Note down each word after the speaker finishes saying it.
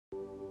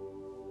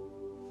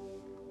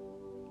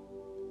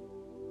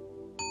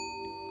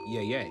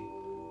Yeah.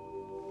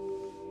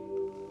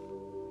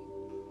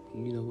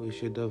 You know,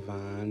 it's your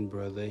divine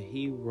brother,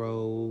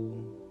 Hero.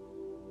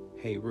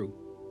 Hey, Roo.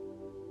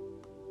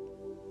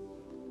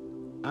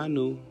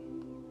 Anunnaki.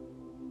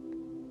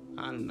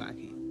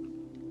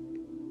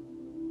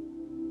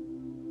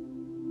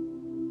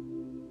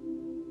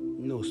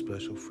 No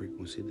special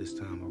frequency this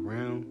time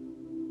around.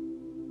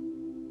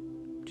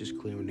 Just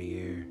clearing the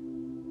air.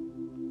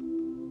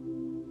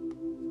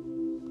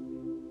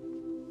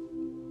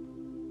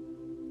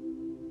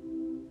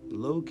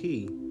 Low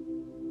key,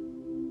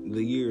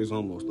 the year is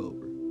almost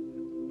over.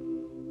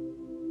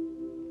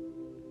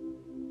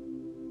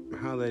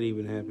 How that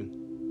even happened,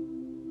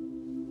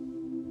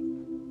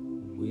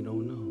 we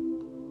don't know.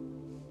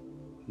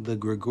 The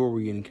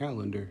Gregorian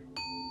calendar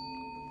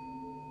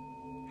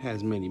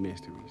has many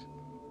mysteries.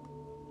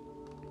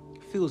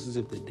 It feels as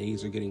if the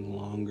days are getting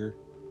longer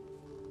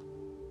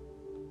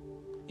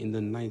and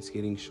the nights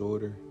getting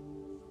shorter.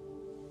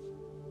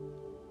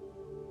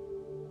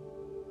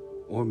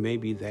 Or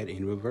maybe that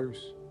in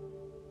reverse.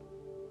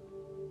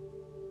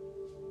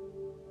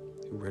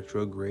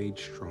 Retrograde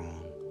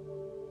strong.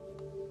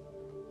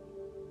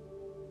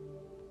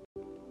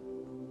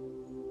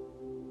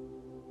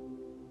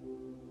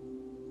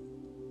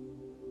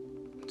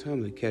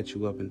 Time to catch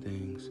you up in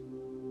things.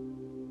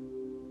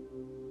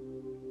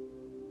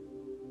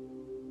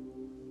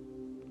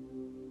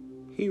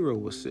 Hero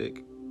was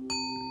sick.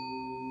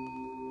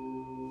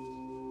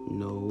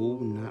 No,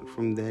 not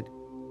from that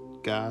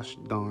gosh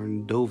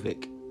darn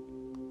Dovik.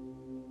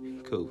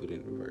 COVID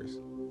in reverse.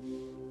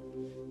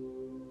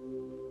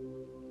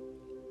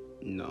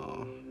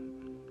 No.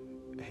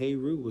 Hey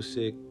Roo was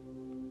sick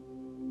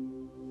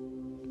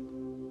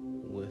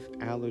with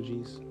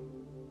allergies,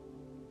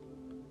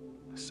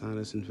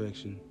 sinus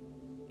infection,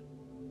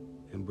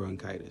 and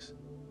bronchitis.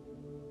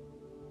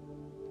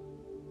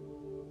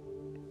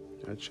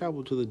 I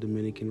traveled to the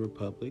Dominican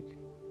Republic.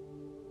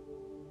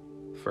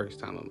 First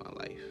time of my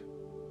life.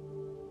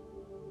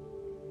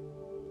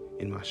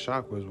 And my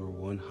chakras were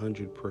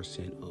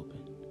 100%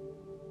 open.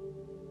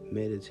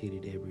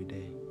 Meditated every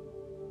day.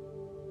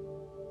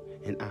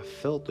 And I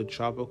felt the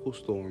tropical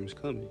storms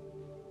coming.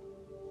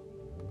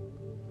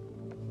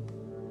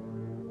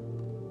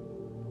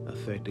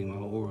 Affecting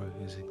my aura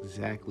is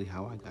exactly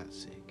how I got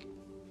sick.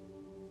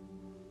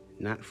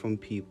 Not from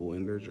people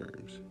and their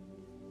germs.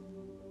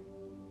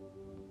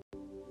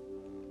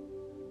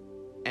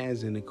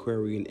 As an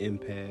Aquarian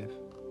empath,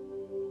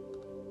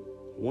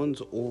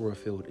 one's aura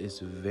field is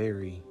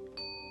very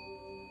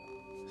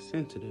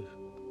sensitive.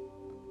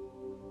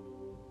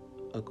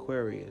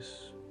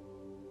 Aquarius,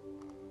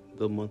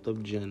 the month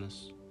of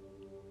Janus.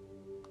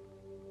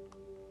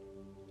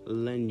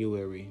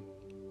 January.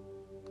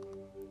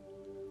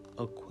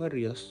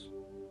 Aquarius,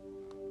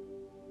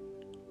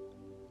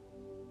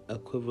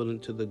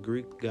 equivalent to the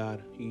Greek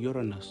god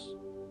Uranus.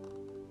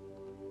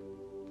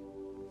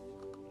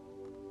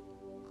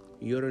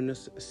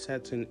 Uranus,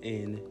 Saturn,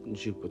 and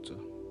Jupiter,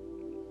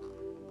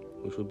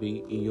 which would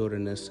be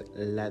Uranus,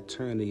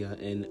 Laternia,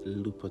 and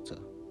Luperta.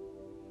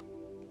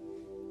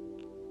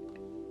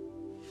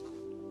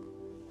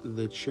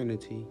 The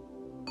Trinity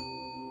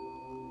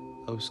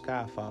of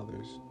Sky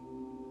Fathers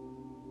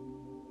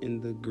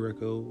in the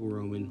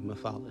Greco-Roman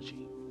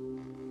mythology.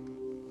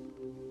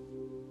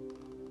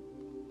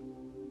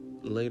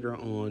 Later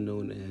on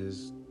known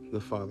as the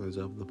Fathers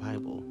of the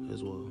Bible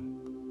as well.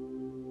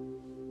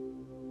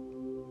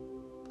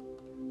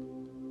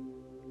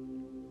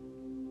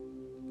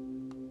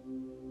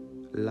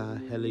 La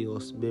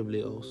Helios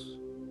Biblios.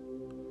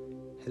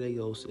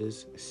 Helios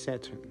is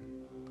Saturn.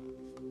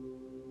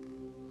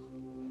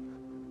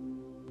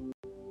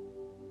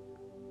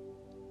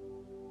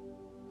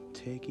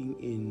 Taking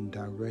in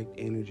direct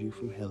energy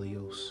from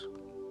Helios.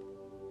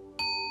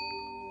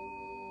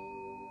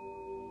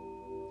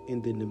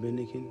 In the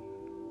Dominican,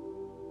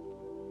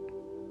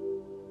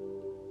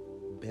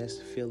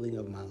 best feeling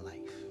of my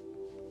life.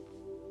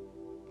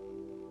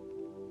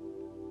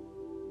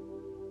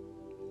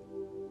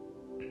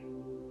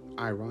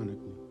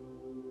 Ironically,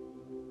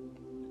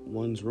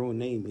 one's real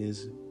name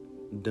is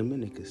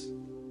Dominicus.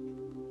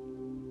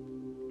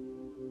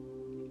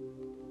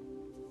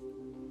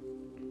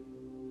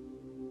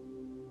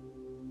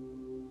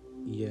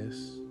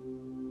 Yes,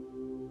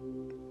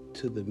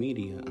 to the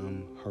media,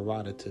 I'm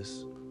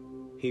Herodotus,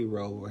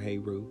 Hero or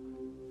Heru.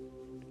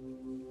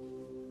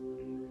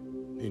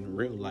 In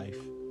real life,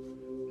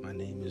 my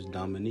name is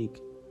Dominique.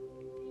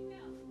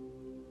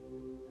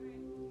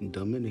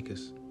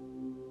 Dominicus.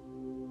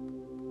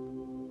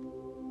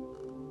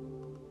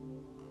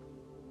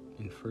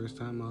 And first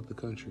time out the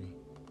country,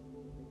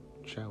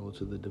 travel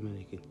to the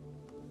Dominican.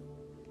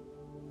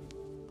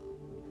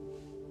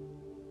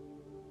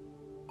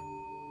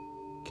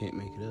 Can't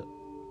make it up.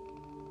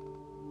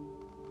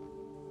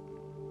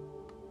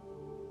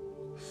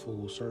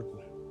 Full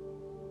circle.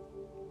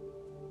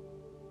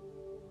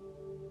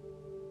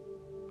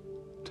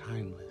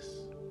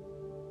 Timeless.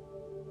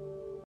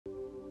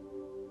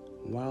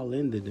 While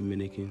in the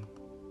Dominican,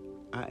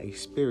 I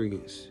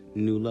experienced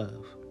new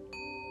love.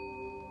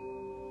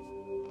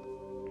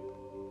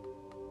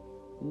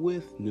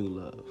 with new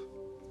love.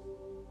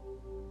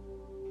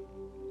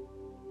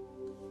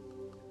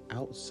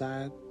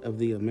 Outside of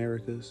the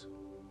Americas,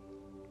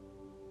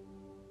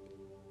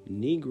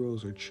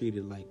 Negroes are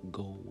treated like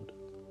gold.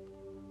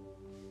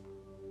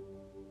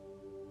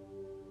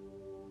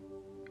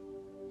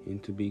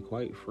 And to be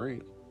quite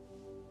frank,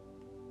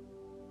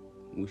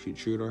 we should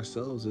treat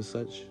ourselves as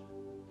such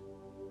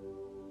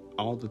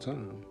all the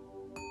time.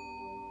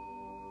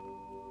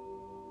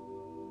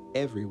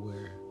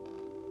 Everywhere.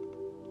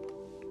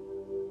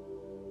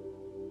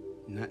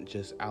 Not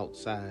just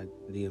outside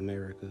the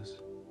Americas.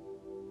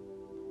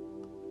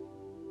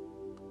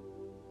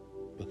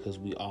 Because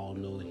we all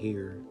know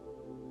here,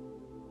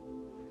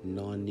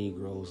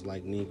 non-Negroes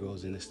like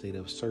Negroes in a state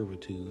of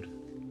servitude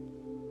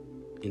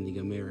in the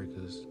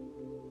Americas.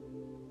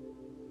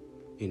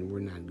 And we're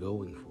not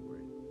going for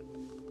it.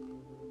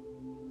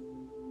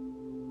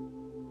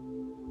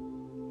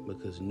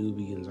 Because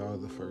Nubians are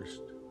the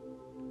first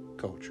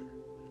culture,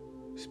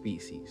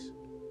 species,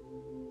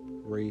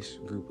 race,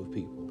 group of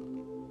people.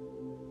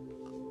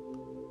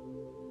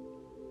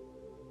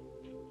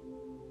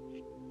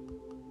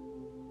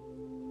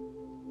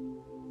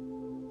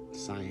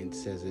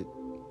 Science says it,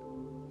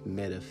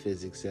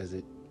 metaphysics says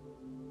it.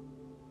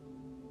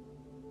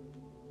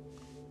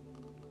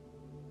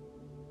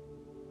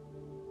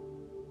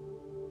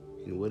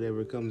 And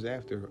whatever comes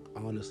after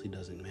honestly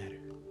doesn't matter.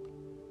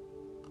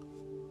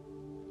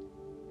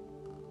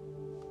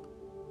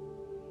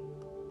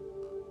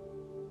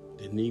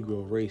 The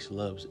Negro race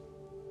loves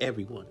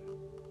everyone.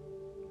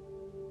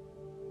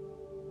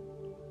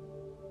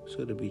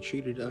 So to be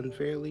treated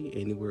unfairly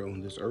anywhere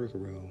on this earth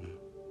realm,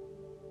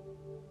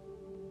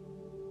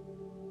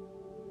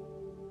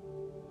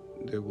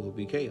 there will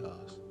be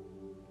chaos.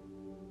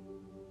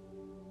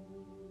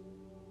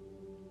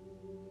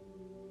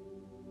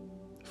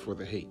 For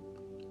the hate.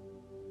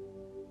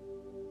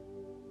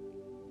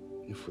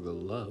 And for the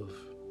love,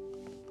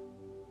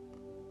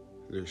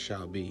 there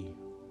shall be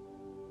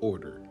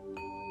order.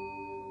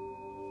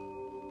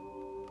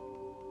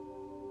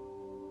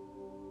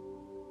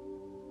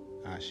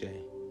 Ashe.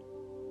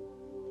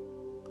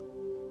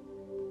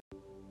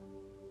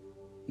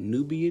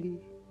 Nubian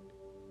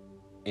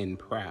and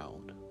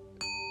Proud.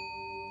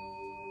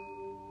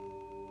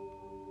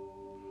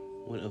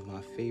 One of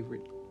my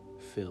favorite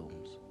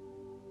films.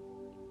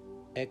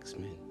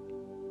 X-Men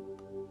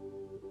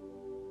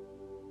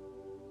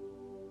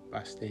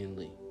by Stan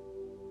Lee.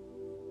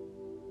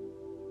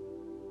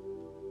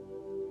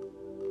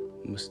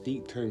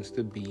 Mystique turns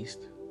to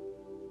Beast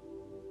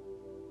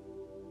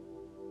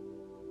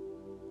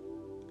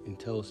and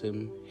tells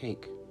him,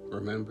 Hank,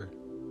 remember,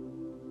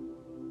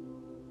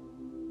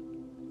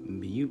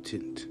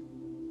 mutant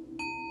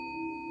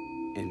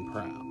and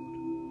proud.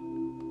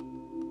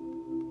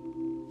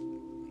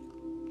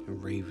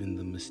 And Raven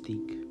the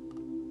Mystique.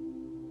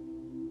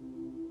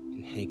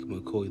 And Hank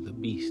McCoy the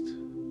Beast.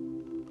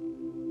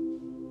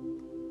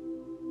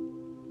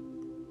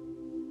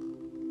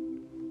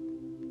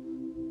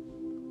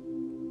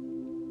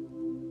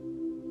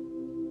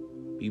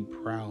 Be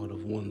proud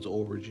of one's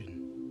origin,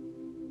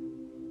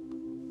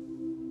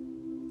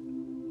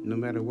 no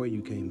matter where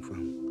you came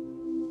from.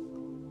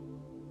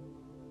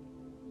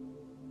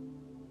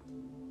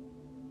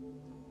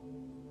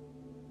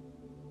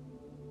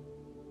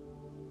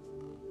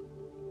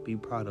 Be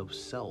proud of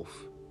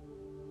self,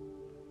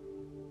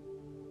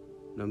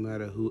 no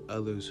matter who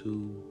others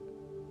who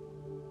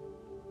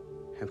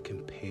have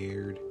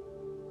compared,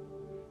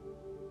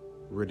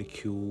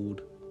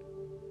 ridiculed,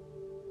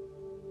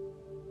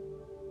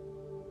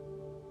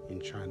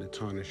 and trying to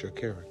tarnish your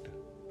character.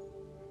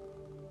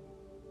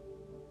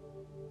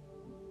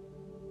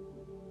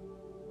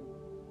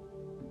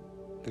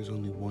 There's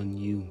only one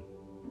you.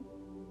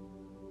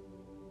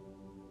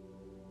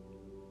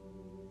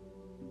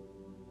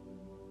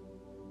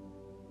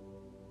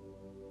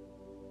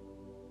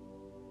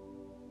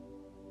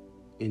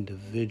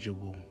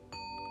 Individual.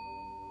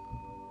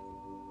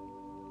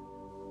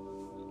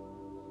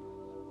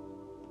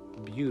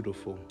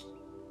 Beautiful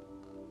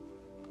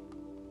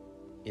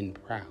and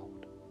proud.